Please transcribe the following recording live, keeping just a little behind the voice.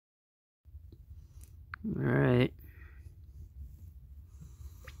Alright.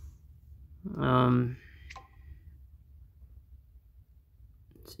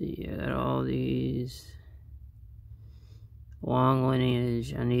 Let's see, I got all these. Long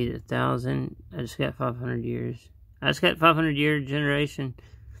lineage, I need 1,000. I just got 500 years. I just got 500 year generation.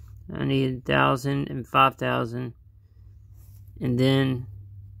 I need 1,000 and 5,000. And then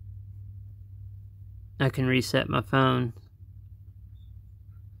I can reset my phone.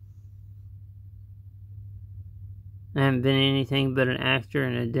 I haven't been anything but an actor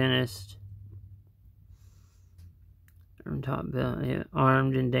and a dentist. From top belt, yeah.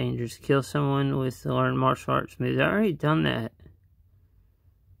 Armed and dangerous. Kill someone with the learned martial arts moves. I already done that.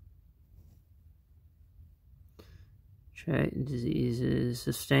 Track diseases.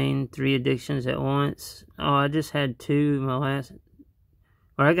 Sustain 3 addictions at once. Oh, I just had 2 my last...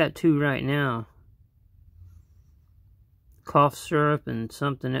 Or I got 2 right now. Cough syrup and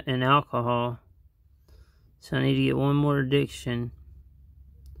something and alcohol. So I need to get 1 more addiction.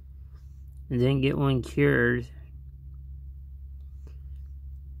 And then get 1 cured.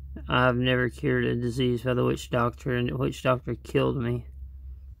 I've never cured a disease by the witch doctor, and the witch doctor killed me.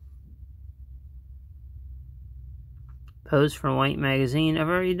 Pose for Wank magazine. I've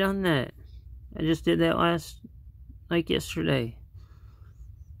already done that. I just did that yesterday.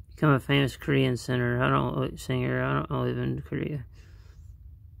 Become a famous Korean singer. I don't live in Korea.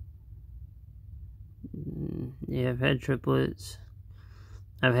 Yeah, I've had triplets.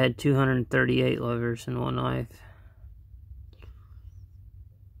 I've had 238 lovers in one life.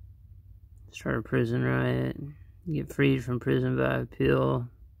 Start a prison riot. Get freed from prison by appeal.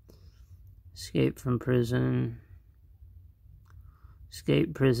 Escape from prison.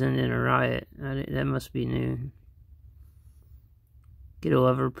 Escape prison in a riot. That must be new. Get a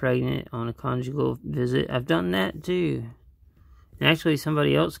lover pregnant on a conjugal visit. I've done that too. And actually,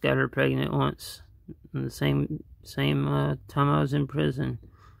 somebody else got her pregnant once. In the same time I was in prison.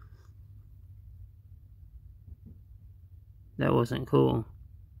 That wasn't cool.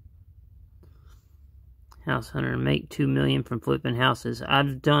 House hunter. Make $2 million from flipping houses.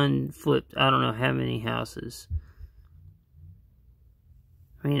 I've done flipped I don't know how many houses.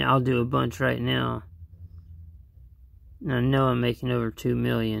 I mean, I'll do a bunch right now. And I know I'm making over 2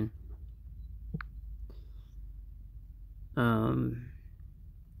 million.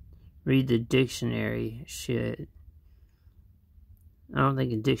 Read the dictionary. Shit. I don't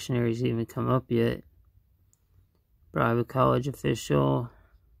think a dictionary's even come up yet. Bribe a college official.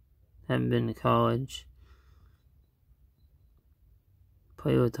 Haven't been to college.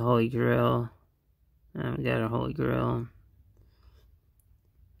 Play with the Holy Grail. I haven't got a Holy Grail.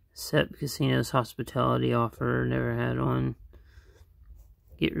 Accept casino's hospitality offer. Never had one.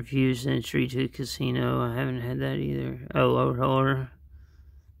 Get refused entry to casino. I haven't had that either. Oh, lower holder.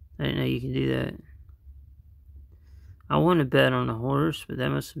 I didn't know you can do that. I won a bet on a horse, but that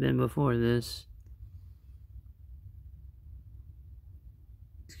must have been before this.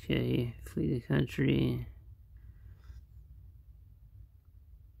 Okay, flee the country.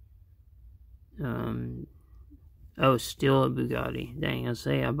 Oh, steal a Bugatti. Dang, I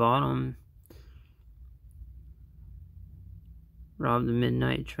say I bought them. Rob the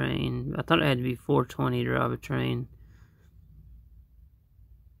midnight train. I thought it had to be 420 to rob a train.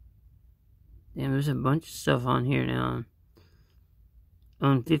 Damn, there's a bunch of stuff on here now.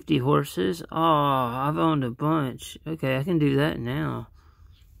 Own 50 horses? Oh, I've owned a bunch. Okay, I can do that now.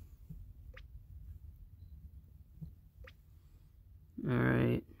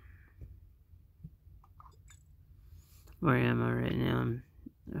 Alright. Where am I right now?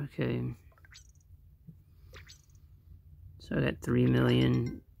 Okay. So I got 3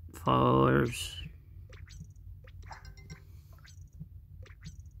 million followers.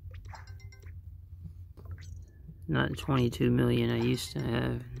 Not 22 million I used to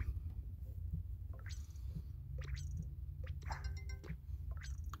have.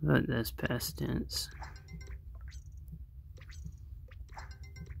 But that's past tense.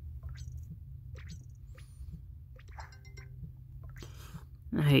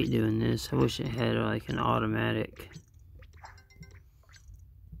 I hate doing this. I wish it had like an automatic.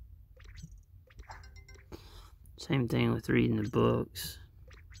 Same thing with reading the books.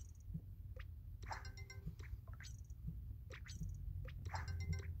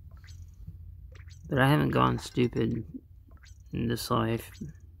 But I haven't gone stupid in this life,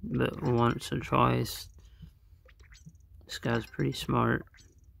 but once or twice. This guy's pretty smart.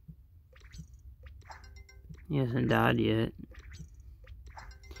 He hasn't died yet.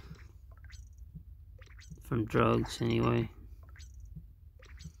 From drugs, anyway.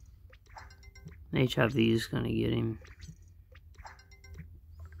 HIV is gonna get him.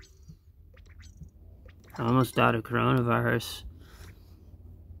 I almost died of coronavirus.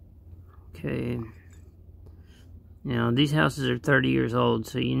 Okay. Now, these houses are 30 years old,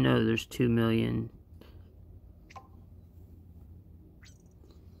 so you know there's 2 million.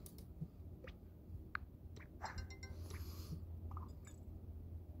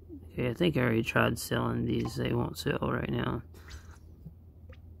 Okay, I think I already tried selling these. They won't sell right now.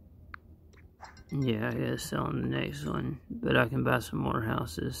 Yeah, I gotta sell on the next one. But I can buy some more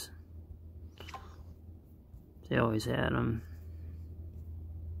houses. They always had them.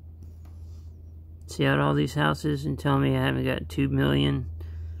 See out all these houses and tell me I haven't got 2 million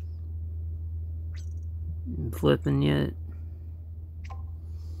flipping yet?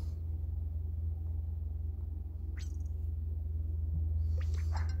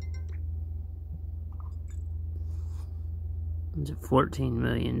 It's a $14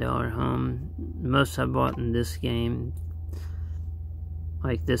 million home. Most I bought in this game,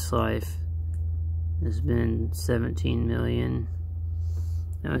 like this life, has been 17 million.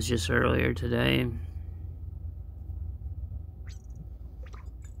 That was just earlier today.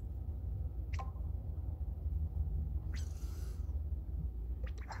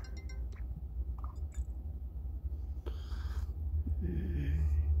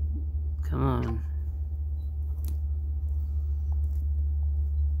 Come on.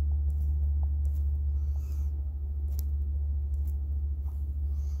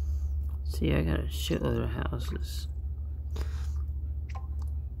 See, I got a shitload of houses.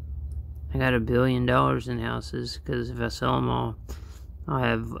 I got $1 billion in houses, because if I sell them all, I'll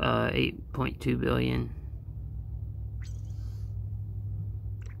have 8.2 billion.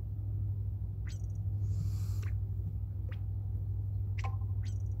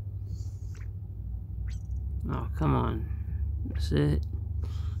 Oh, come on. That's it.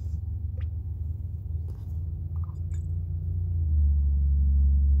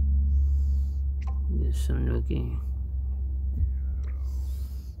 Get some nookie.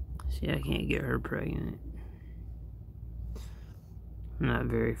 See, I can't get her pregnant. I'm not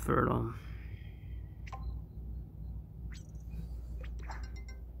very fertile.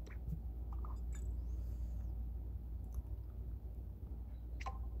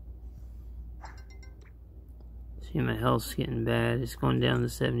 See, my health's getting bad. It's going down to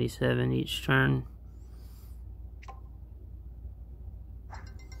 77 each turn.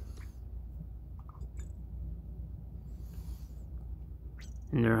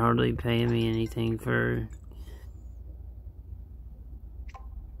 And they're hardly paying me anything for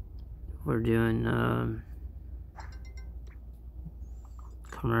doing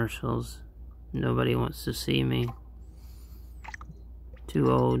commercials. Nobody wants to see me. Too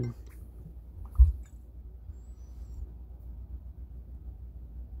old.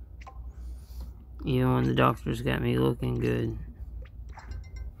 Even when the doctors got me looking good.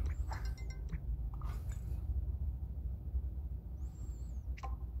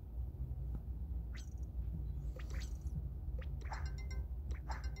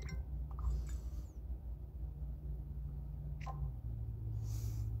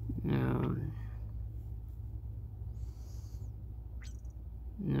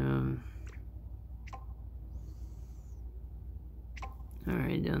 No.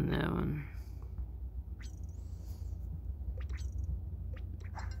 Already done that one.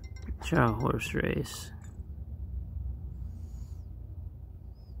 Try a horse race.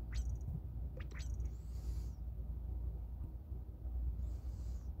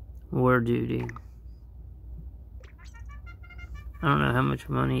 War duty. I don't know how much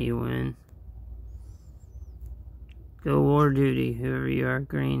money you win. Go war duty, whoever you are,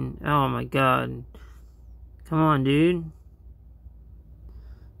 green. Oh my god. Come on, dude.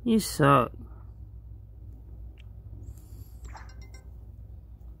 You suck.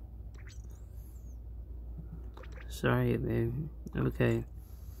 Sorry, babe. Okay.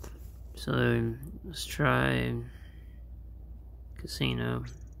 So, let's try casino.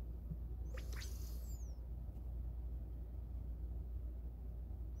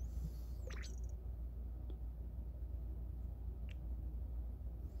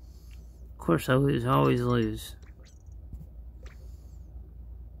 Of course I lose, I always lose.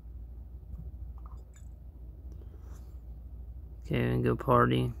 Okay, and go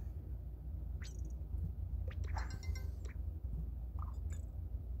party.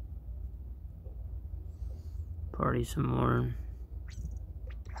 Party some more.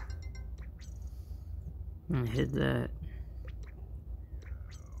 And hit that.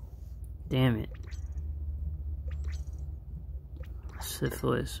 Damn it.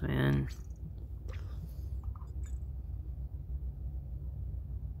 Syphilis, man.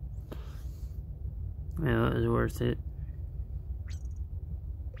 Well, it was worth it.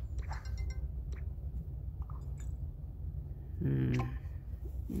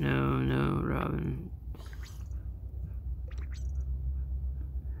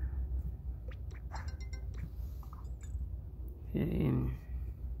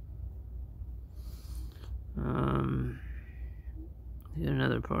 to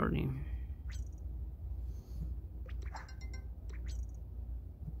another party.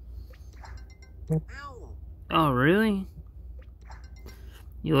 Oh, really?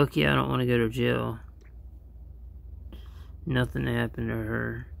 You lucky I don't want to go to jail. Nothing happened to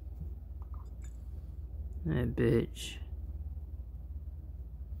her. That bitch.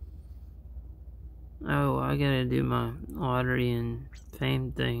 Oh, I gotta do my lottery and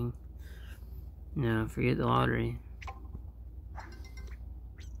fame thing. No, forget the lottery.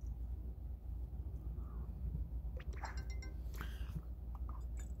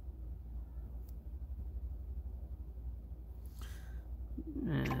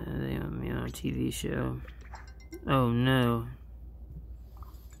 They want me on a TV show. Oh no.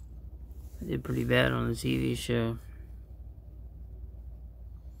 I did pretty bad on the TV show.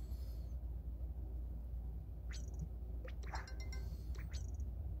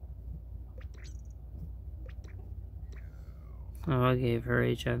 Oh, I gave her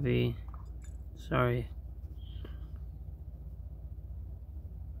HIV. Sorry.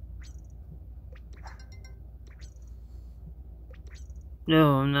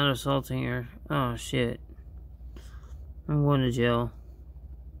 No, I'm not assaulting her. Oh, shit. I'm going to jail.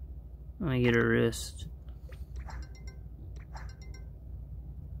 I'm gonna get her wrist.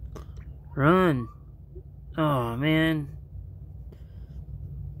 Run! Oh, man.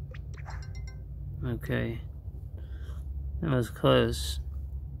 Okay. That was close.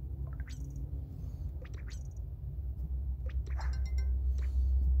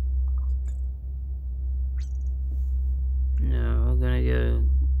 No, we're gonna go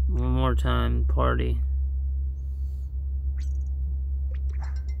one more time party.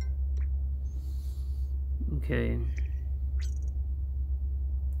 Okay.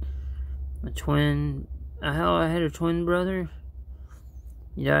 My twin. How I had a twin brother?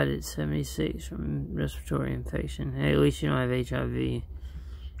 He died at 76 from respiratory infection. Hey, at least you don't have HIV.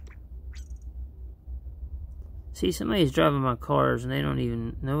 See, somebody's driving my cars and they don't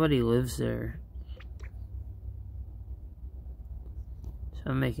even. Nobody lives there.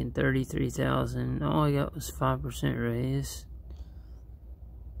 So I'm making $33,000. All I got was 5% raise.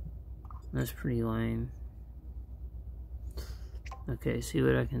 That's pretty lame. Okay, see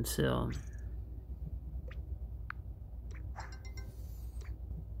what I can sell.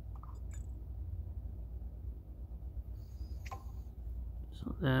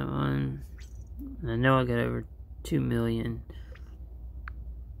 So that one. I know I got over 2 million.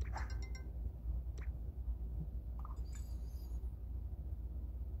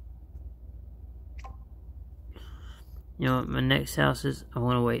 You know what my next house is? I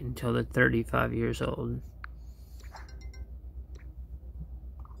want to wait until they're 35 years old.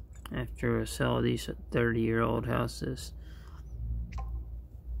 After I sell these 30-year-old houses.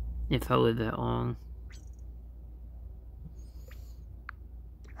 If I live that long.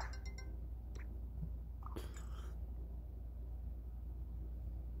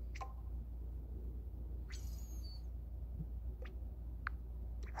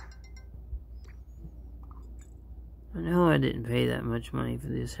 I know I didn't pay that much money for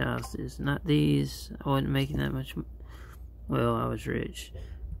these houses. Not these. I wasn't making that much. Well, I was rich.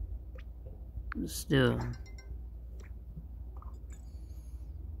 But still.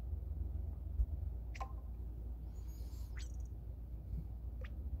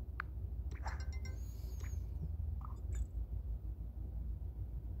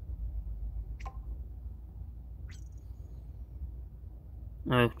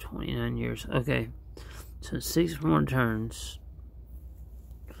 Oh, 29 years. Okay. So 6 more turns.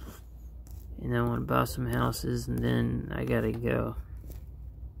 And I want to buy some houses and then I gotta go.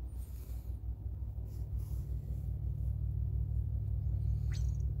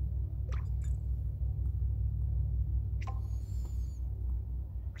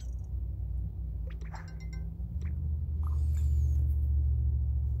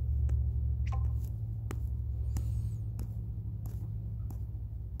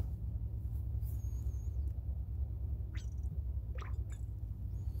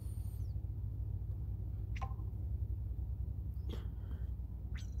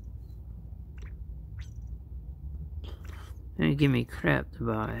 They give me crap to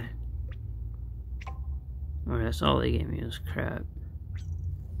buy. Or that's all they gave me was crap.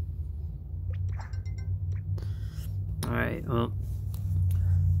 Alright, well,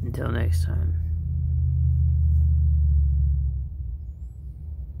 until next time.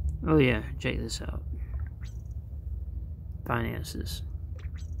 Oh yeah, check this out. Finances.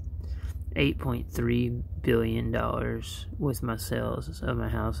 $8.3 billion with my sales of my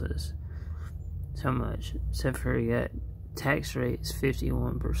houses. So much. Except for you got tax rate is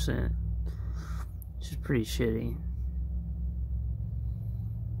 51%. Which is pretty shitty.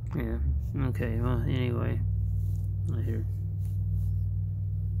 Yeah. Okay, well, anyway. Later.